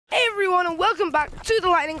everyone, and welcome back to the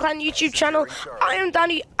Lightning Clan YouTube channel. I am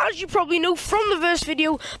Danny, as you probably know from the verse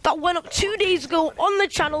video that went up 2 days ago on the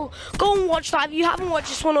channel. Go and watch that if you haven't watched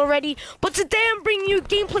this one already. But today I'm bringing you a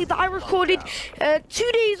gameplay that I recorded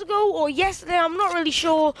 2 days ago or yesterday, I'm not really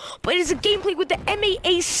sure. But it is a gameplay with the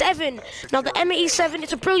M8A7. Now the M8A7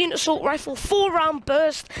 is a brilliant assault rifle, 4-round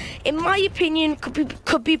burst. In my opinion,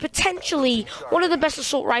 could be potentially one of the best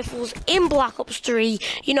assault rifles in Black Ops 3.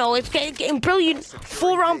 You know, it's getting brilliant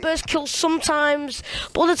 4-round burst kills sometimes,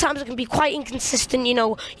 but other times it can be quite inconsistent. You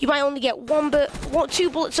know, you might only get two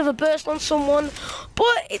bullets of a burst on someone,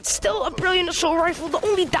 but it's still a brilliant assault rifle. The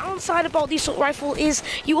only downside about the assault rifle is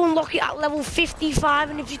you unlock it at level 55,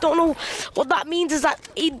 and if you don't know what that means, is that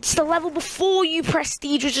it's the level before you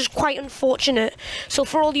prestige, which is quite unfortunate. So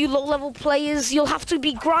for all you low-level players, you'll have to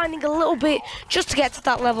be grinding a little bit just to get to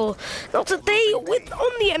that level. Now today,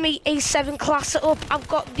 on the M8A7 class setup, I've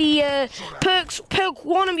got the perk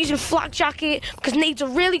 1, I'm using flak jacket because nades are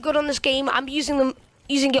really good on this game. I'm using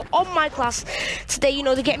it on my class today, you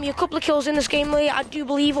know, to get me a couple of kills in this gameplay, I do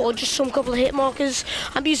believe, or just some couple of hit markers.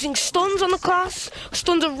 I'm using stuns on the class.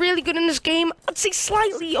 Stuns are really good in this game. I'd say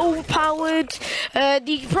slightly overpowered.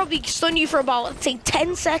 They can probably stun you for about, I'd say,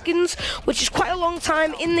 10 seconds, which is quite a long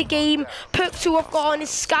time in the game. Perk 2 I've got on is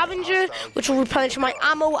Scavenger, which will replenish my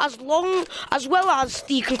ammo as well as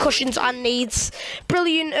the concussions and nades.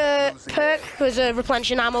 Brilliant perk, because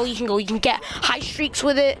replenishing ammo, you can get high streaks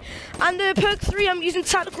with it. And perk 3, I'm using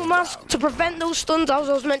Tactical Mask to prevent those stuns, as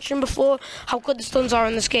I was mentioning before, how good the stuns are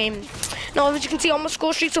in this game. Now, as you can see on my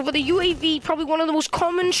score streaks over the UAV, probably one of the most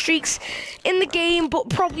common streaks in the game, but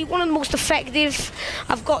probably one of the most effective.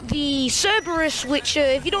 I've got the Cerberus, which,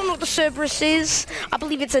 if you don't know what the Cerberus is, I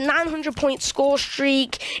believe it's a 900-point score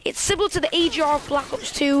streak. It's similar to the AGR of Black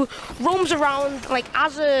Ops 2, roams around like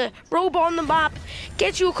as a robot on the map,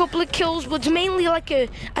 gets you a couple of kills, but it's mainly like a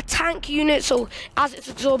tank unit, so as it's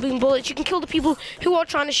absorbing bullets, you can kill the people who are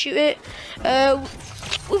trying to shoot it.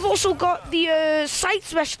 We've also got the sight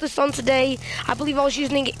specialist on today. I believe I was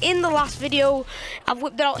using it in the last video. I've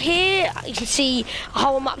whipped it out here. You can see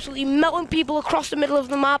how I'm absolutely melting people across the middle of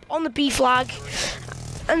the map on the B flag.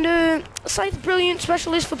 And Scythe's brilliant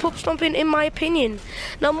specialist for pub stomping, in my opinion.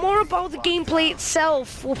 Now, more about the gameplay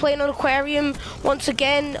itself. We're playing on Aquarium once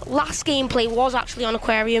again. Last gameplay was actually on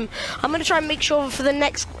Aquarium. I'm gonna try and make sure for the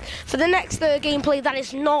next gameplay that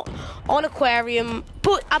is not on Aquarium.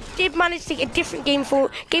 But I did manage to take a different game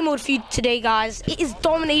mode for you today, guys. It is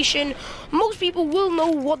Domination. Most people will know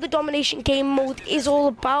what the Domination game mode is all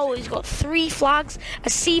about. It's got 3 flags: a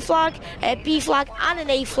C flag, a B flag, and an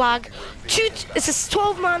A flag. It's a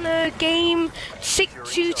 12-man game.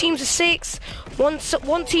 2 teams of 6.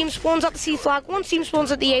 One team spawns at the C flag, one team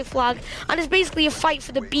spawns at the A flag, and it's basically a fight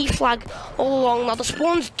for the B flag all along. Now the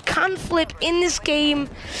spawns can flip in this game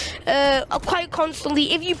quite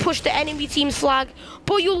constantly if you push the enemy team's flag,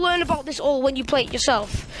 but you'll learn about this all when you play it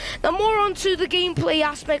yourself. Now more onto the gameplay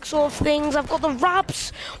aspects of things. I've got the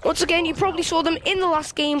wraps. Once again, you probably saw them in the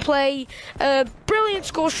last gameplay. Brilliant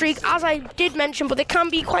score streak, as I did mention, but they can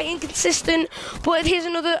be quite inconsistent. But here's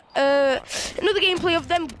another gameplay of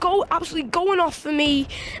them absolutely going off for me.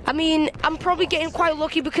 I mean, I'm probably getting quite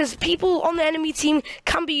lucky because people on the enemy team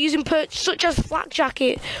can be using perks such as flak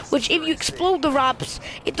jacket, which if you explode the wraps,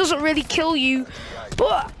 it doesn't really kill you.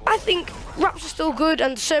 But I think wraps are still good,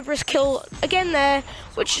 and Cerberus kill again there,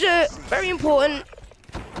 which is a very important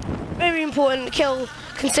kill,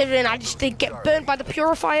 considering I just did get burned by the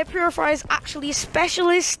Purifier. Purifier is actually a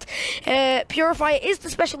specialist. Purifier is the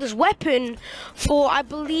specialist weapon for, I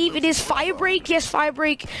believe it is Firebreak. Yes,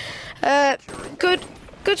 Firebreak.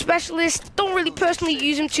 Good specialist. Don't really personally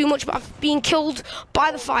use him too much, but I've been killed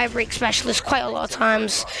by the Firebreak specialist quite a lot of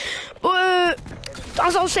times. But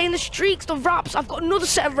as I was saying, the streaks, the wraps, I've got another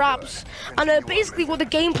set of wraps, and basically what the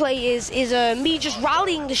gameplay is me just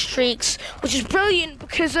rallying the streaks, which is brilliant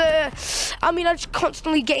because I mean, I'm just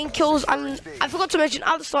constantly getting kills. And I forgot to mention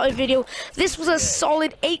at the start of the video, this was a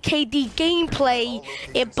solid 8KD gameplay.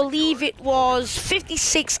 I believe it was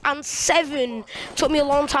 56 and 7. Took me a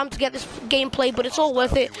long time to get this gameplay, but it's all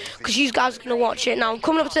worth it because you guys are gonna watch it. Now I'm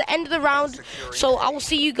coming up to the end of the round, so I will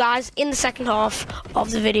see you guys in the second half of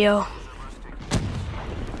the video.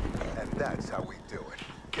 That's how we do it.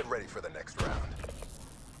 Get ready for the next round.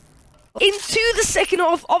 into the second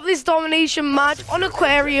half of this domination match on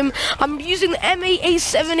Aquarium. I'm using the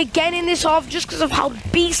M8A7 again in this half just because of how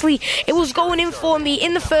beastly it was going in for me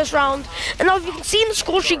in the first round. And now if you can see in the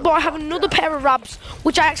score streak bar, I have another pair of wraps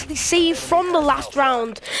which I actually saved from the last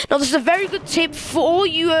round. Now this is a very good tip for all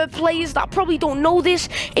you players that probably don't know this.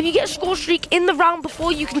 If you get a score streak in the round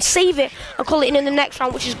before, you can save it and call it in the next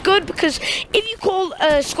round, which is good because if you call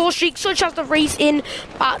a score streak such as the race in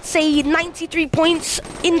at say 93 points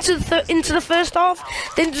into the first half,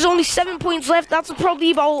 then there's only 7 points left. That's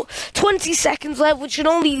probably about 20 seconds left, which should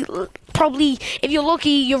only probably, if you're lucky,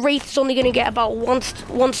 your race is only going to get about one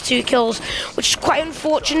to two kills, which is quite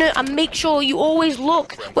unfortunate. And make sure you always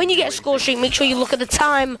look, when you get a score streak, make sure you look at the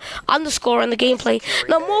time and the score and the gameplay.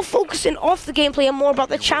 Now, more focusing off the gameplay and more about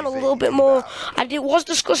the channel a little bit more, was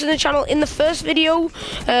discussing the channel in the first video.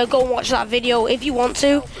 Go and watch that video if you want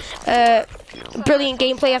to. Brilliant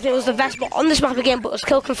gameplay. I think it was the best spot on this map again, but it was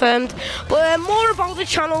kill confirmed. But more about the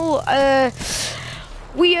channel.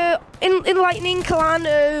 We in Lightning Clan,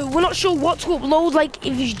 we're not sure what to upload. Like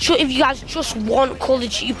if you guys just want Call of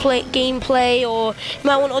Duty gameplay, or you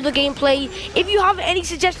might want other gameplay. If you have any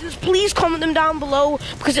suggestions, please comment them down below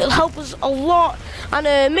because it'll help us a lot.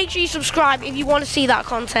 And make sure you subscribe if you want to see that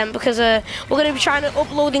content, because we're going to be trying to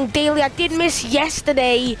uploading daily. I did miss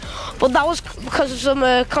yesterday, but that was because of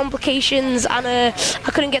some complications, and I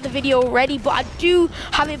couldn't get the video ready. But I do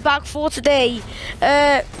have it back for today.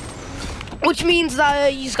 Which means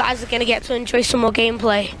that you guys are going to get to enjoy some more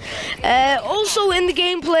gameplay. Also in the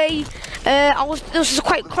gameplay, this is a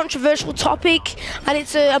quite controversial topic, and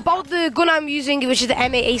it's about the gun I'm using, which is the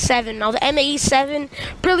M8A7. Now the M8A7,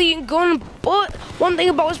 brilliant gun, but one thing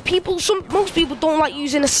about it is most people don't like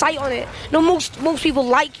using a sight on it. No, most people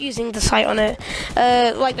like using the sight on it,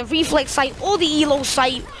 like the reflex sight or the ELO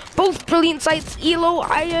sight. Both brilliant sights. ELO,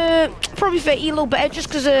 I probably prefer ELO better just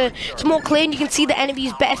because it's more clear and you can see the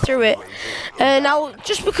enemies better through it. Now,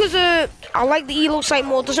 just because I like the ELO sight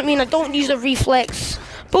more doesn't mean I don't use the reflex.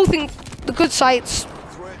 Both in the good sights.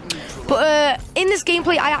 But in this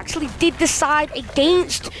gameplay, I actually did decide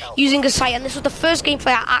against using a sight, and this was the first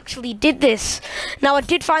gameplay I actually did this. Now, I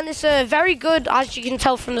did find this very good, as you can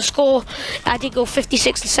tell from the score. I did go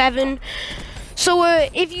 56-7. So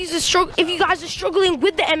if you guys are struggling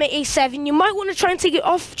with the M8A7, you might want to try and take it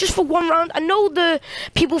off just for one round. I know the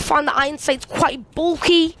people find the iron sights quite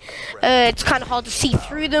bulky. It's kind of hard to see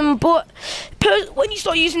through them, but when you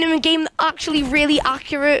start using them in game, they're actually really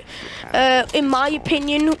accurate, in my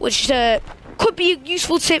opinion, which could be a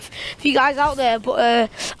useful tip for you guys out there. But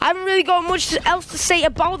I haven't really got much else to say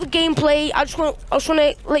about the gameplay. I just want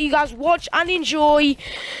to let you guys watch and enjoy.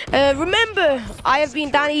 Remember, I have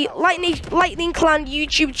been Danny, Lightning Clan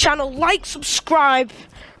YouTube channel. Like, subscribe.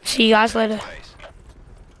 See you guys later.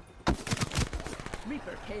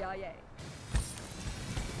 Reaper KIA.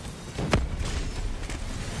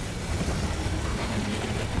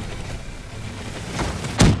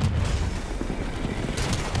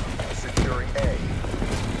 Securing A.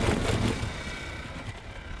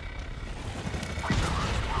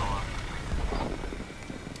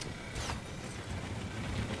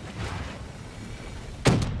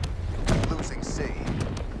 Losing C.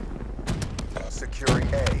 Securing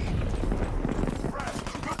A.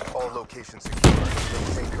 All locations secure.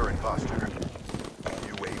 Maintain current posture.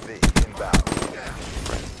 UAV inbound.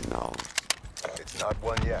 No. It's not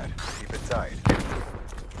one yet. Keep it tight.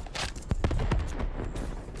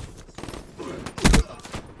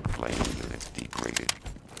 Flame units degraded.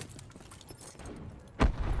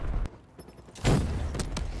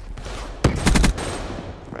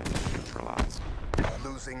 Threat neutralized.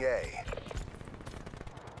 Losing A.